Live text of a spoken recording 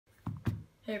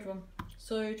Hey everyone,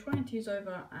 so 2020 is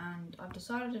over and I've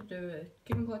decided to do a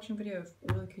cubing collection video of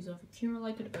all the cubes I've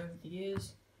accumulated over the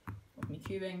years of me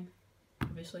cubing,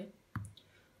 obviously.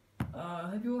 I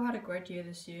hope you all had a great year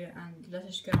this year and let's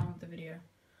just get on with the video.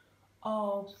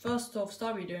 I'll first off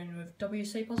start doing with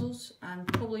WSA puzzles and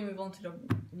probably move on to the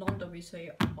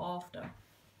non-WSA after.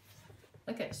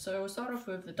 Okay, so we'll start off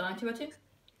with the Dying 2x2.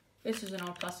 This is an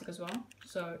old plastic as well,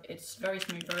 so it's very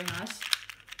smooth, very nice.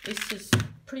 This is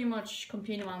pretty much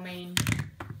competing my main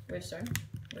with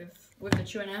the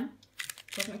Q&M,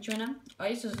 Cosmic Q&M. I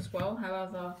use this as well,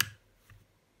 however,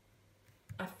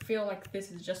 I feel like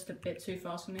this is just a bit too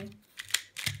fast for me.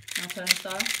 My turn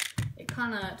style. It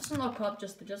kinda doesn't lock up,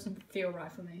 it doesn't feel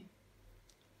right for me.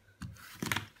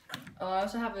 I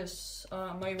also have this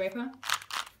Moe Vapor,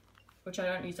 which I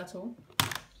don't use at all.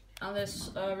 And this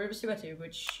Rubik's 2x2,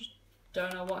 which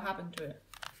don't know what happened to it.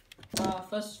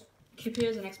 First cube here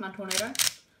is an X-Man Tornado.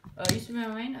 Used to be my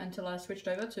main until I switched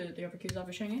over to the other cubes I'll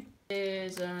be showing you.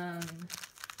 It's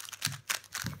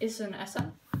an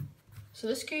SM. So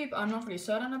this cube I'm not really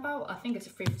certain about. I think it's a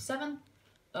 3/7.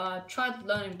 Tried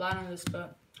learning blind on this,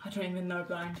 but I don't even know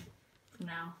blind for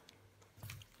now.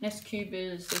 Next cube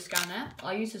is this Garnet.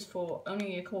 I used this for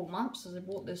only a couple months as I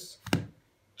bought this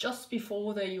just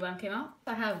before the UM came out.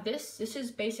 I have this. This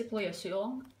is basically a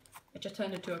Silong. It just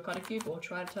turned into a Cuddy Cube, or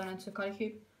tried to turn into a Cuddy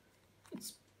Cube.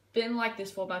 It's been like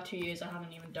this for about 2 years. I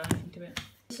haven't even done anything to it.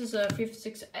 This is a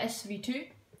 356 SV2,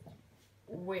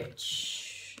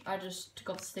 which I just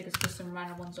got the stickers for some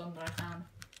random ones on that I found.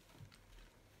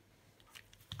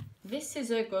 This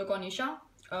is a Gorgon eShell.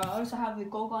 I also have the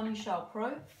Gorgon eShell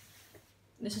Pro.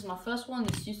 This is my first one.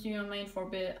 This used to be my main for a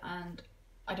bit, and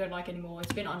I don't like it anymore.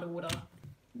 It's been underwater.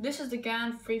 This is the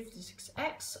GAN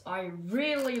 356X. I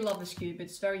really love this cube.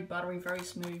 It's very buttery, very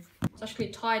smooth. It's actually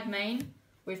tied main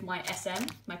with my SM,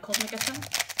 my Cosmic SM,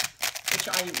 which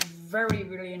I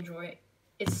really enjoy.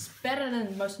 It's better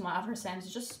than most of my other SMs. It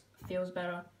just feels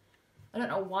better. I don't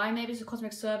know why. Maybe it's a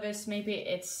Cosmic Service. Maybe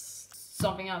it's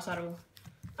something else at all.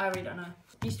 I really don't know.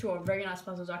 These two are very nice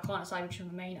puzzles. I can't decide which one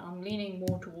the main. I'm leaning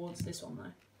more towards this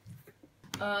one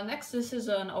though. Next, this is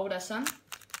an old SM.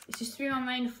 This used to be my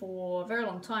main for a very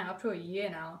long time, up to a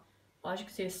year now. As you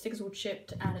can see, the stickers all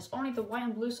chipped, and it's only the white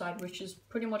and blue side, which is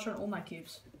pretty much on all my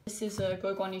cubes. This is a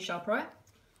Gorgon eShell Pro.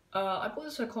 I bought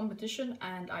this for a competition,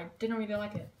 and I didn't really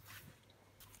like it.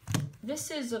 This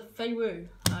is a Fei Wu,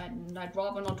 and I'd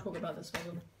rather not talk about this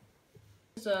puzzle.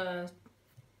 This is a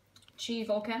Chi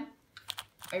Vulcan.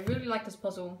 I really like this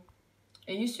puzzle.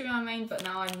 It used to be my main, but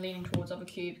now I'm leaning towards other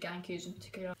gang cubes in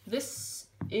particular. This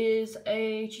is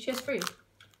a GTS3.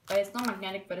 It's not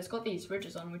magnetic, but it's got these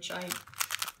ridges on, which I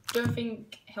don't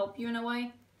think help you in a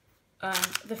way.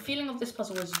 The feeling of this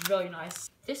puzzle is really nice.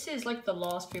 This is like the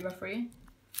last 3x3.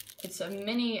 It's a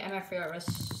mini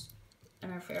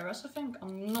MF3RS, I think.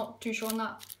 I'm not too sure on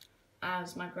that,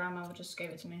 as my grandma just gave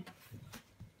it to me.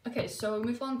 Okay, so we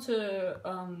move on to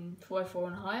 4x4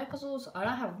 and higher puzzles. I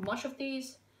don't have much of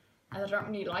these, as I don't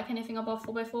really like anything above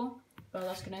 4x4, but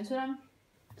let's get into them.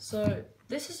 So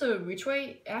this is a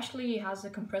Reachway. It actually has a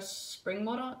compressed spring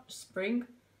mod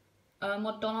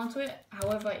done onto it.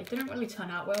 However, it didn't really turn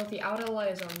out well. The outer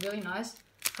layers are really nice.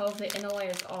 However, the inner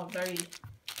layers are very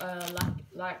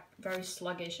very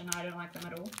sluggish, and I don't like them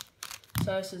at all.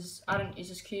 So this is, I don't use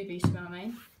this cube. It used to be my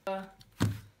main.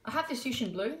 I have this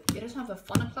Yushin Blue. It doesn't have the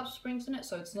Thunderclap springs in it,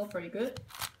 so it's not very good.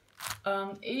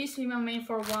 It used to be my main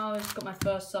for a while. It's got my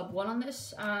first sub 1 on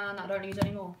this, and I don't use it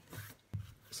anymore.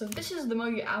 So this is the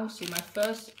Moyu Aosu, my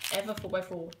first ever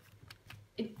 4x4.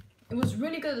 It was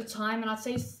really good at the time, and I'd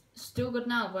say it's still good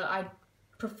now, but I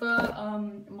prefer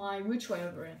my Reachway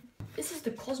over it. This is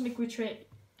the Cosmic Reachway,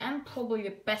 and probably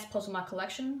the best puzzle in my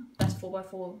collection. Best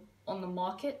 4x4 on the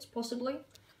market, possibly.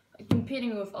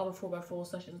 Competing with other 4x4s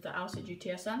such as the Aosu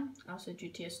GTS-M, Aosu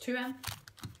GTS-2M.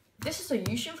 This is a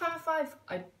Yushin 5x5.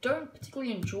 I don't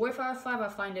particularly enjoy 5x5. I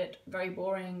find it very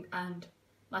boring, and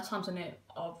my times on it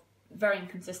are very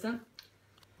inconsistent.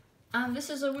 And this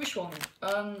is a Wushwang.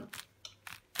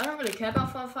 I don't really care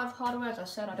about 5x5 hardware. As I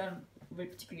said, I don't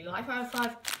really particularly like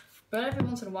 5x5, but every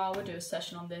once in a while we'll do a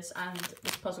session on this, and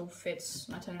this puzzle fits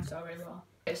my turning style really well.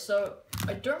 Okay, so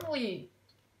I don't really,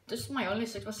 this is my only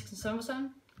 6x6 and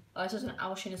 7x7. This is an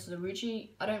Aoshin, this is a Ruji.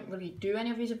 I don't really do any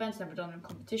of these events, never done them in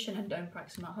competition, and don't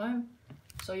practice them at home.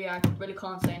 So yeah, I really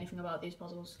can't say anything about these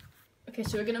puzzles. Okay,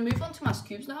 so we're going to move on to my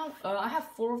cubes now. I have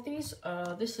 4 of these.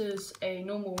 This is a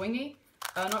normal wingy.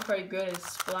 Not very good,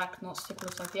 it's black, not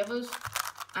stickless like the others.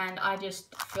 And I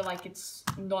just feel like it's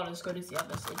not as good as the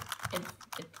others.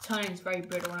 It turns very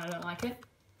brittle and I don't like it.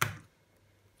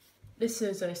 This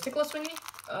is a stickless wingy.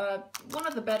 one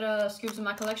of the better scoobs in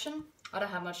my collection. I don't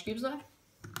have much scoobs though.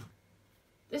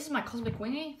 This is my Cosmic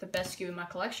Wingy, the best scoop in my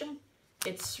collection.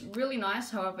 It's really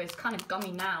nice, however it's kind of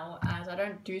gummy now as I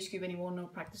don't do scoop anymore nor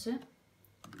practice it.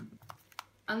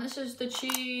 And this is the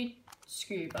Chi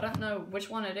scoop. I don't know which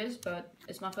one it is, but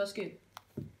it's my first scoop.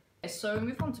 Okay, so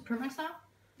move on to Primax now.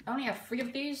 I only have 3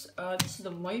 of these. This is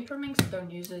the Moe Primax. Don't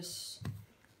use this.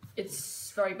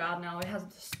 It's very bad now. It has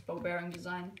this ball bearing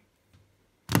design.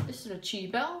 This is a Chi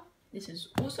Bell. This is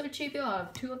also a Chi Bell. I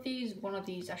have 2 of these. One of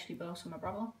these actually belongs to my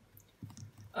brother.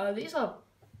 These are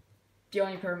the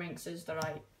only Primaxes that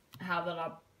I have that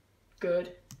are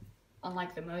good,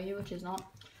 unlike the Moe, which is not.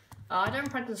 I don't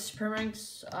practice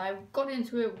Primax. I got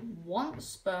into it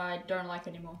once, but I don't like it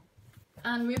anymore.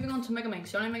 And moving on to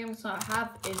Megaminx. The only Megaminx I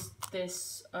have is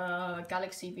this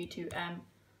Galaxy V2M.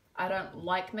 I don't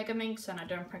like Megaminx and I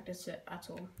don't practice it at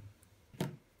all.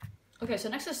 Okay, so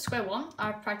next is Square One.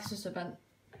 I practice this event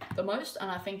the most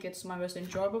and I think it's my most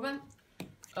enjoyable event.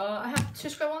 I have 2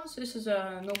 Square Ones. This is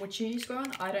a normal Chi Square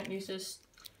One. I don't use this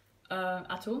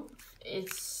at all. I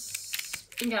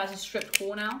think it has a stripped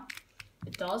core now.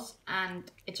 It does, and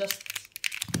it just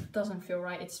doesn't feel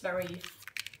right. It's very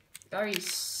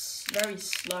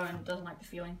slow and doesn't like the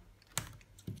feeling.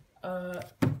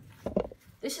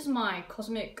 This is my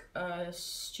Cosmic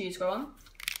Chi Square One.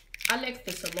 I like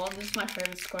this a lot. This is my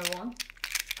favorite Square One,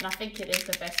 and I think it is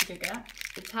the best you could get.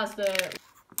 It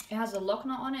has a lock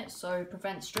nut on it, so it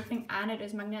prevents stripping, and it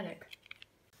is magnetic.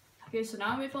 Okay, so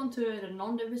now move on to the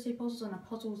non-diversity puzzles and the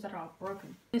puzzles that are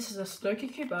broken. This is a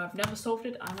Slowky cube. I've never solved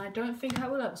it, and I don't think I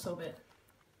will ever solve it.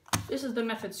 This is the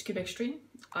Methods Cube Extreme.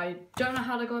 I don't know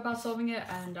how to go about solving it,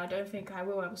 and I don't think I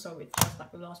will ever solve it, just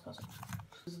like the last puzzle.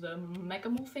 This is the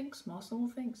Megamorphinx, Master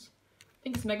Morphinx. I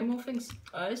think it's Megamorphinx.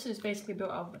 This is basically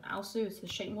built out of an Alsu. It's the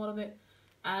shape mod of it,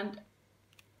 and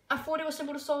I thought it was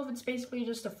simple to solve. It's basically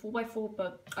just a 4x4,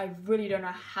 but I really don't know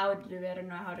how to do it. I don't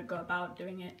know how to go about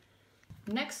doing it.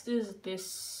 Next is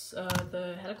this,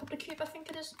 the Helicopter Cube, I think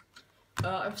it is.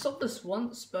 I've solved this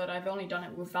once, but I've only done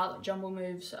it without jumble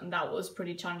moves, and that was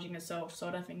pretty challenging itself, so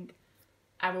I don't think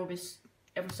I will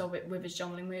ever solve it with its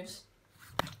jumbling moves.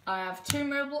 I have 2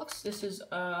 mirror blocks. This is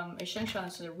a Shengshan,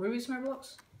 this is a Rubik's mirror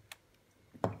blocks.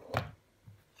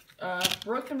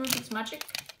 Broken Rubik's Magic,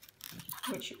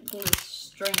 which all this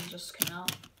string just came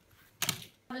out.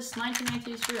 This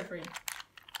 1980s 303.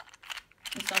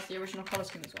 This has the original color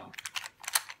scheme as well.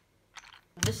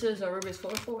 This is a Rubik's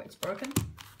 404, it's broken.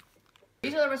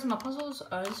 These are the rest of my puzzles.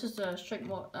 This is the sticker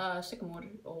mod,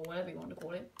 or whatever you want to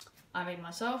call it. I made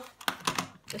myself.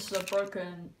 This is a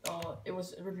broken, it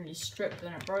was originally stripped,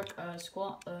 then it broke,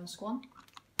 Squan.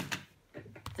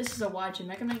 This is a YG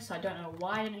Megaminx. I don't know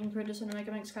why I didn't include this in the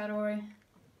Megaminx category.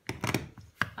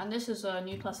 And this is a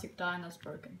new plastic die that's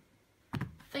broken.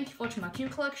 Thank you for watching my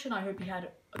cube collection. I hope you had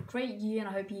a great year, and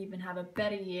I hope you even have a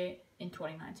better year in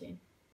 2019.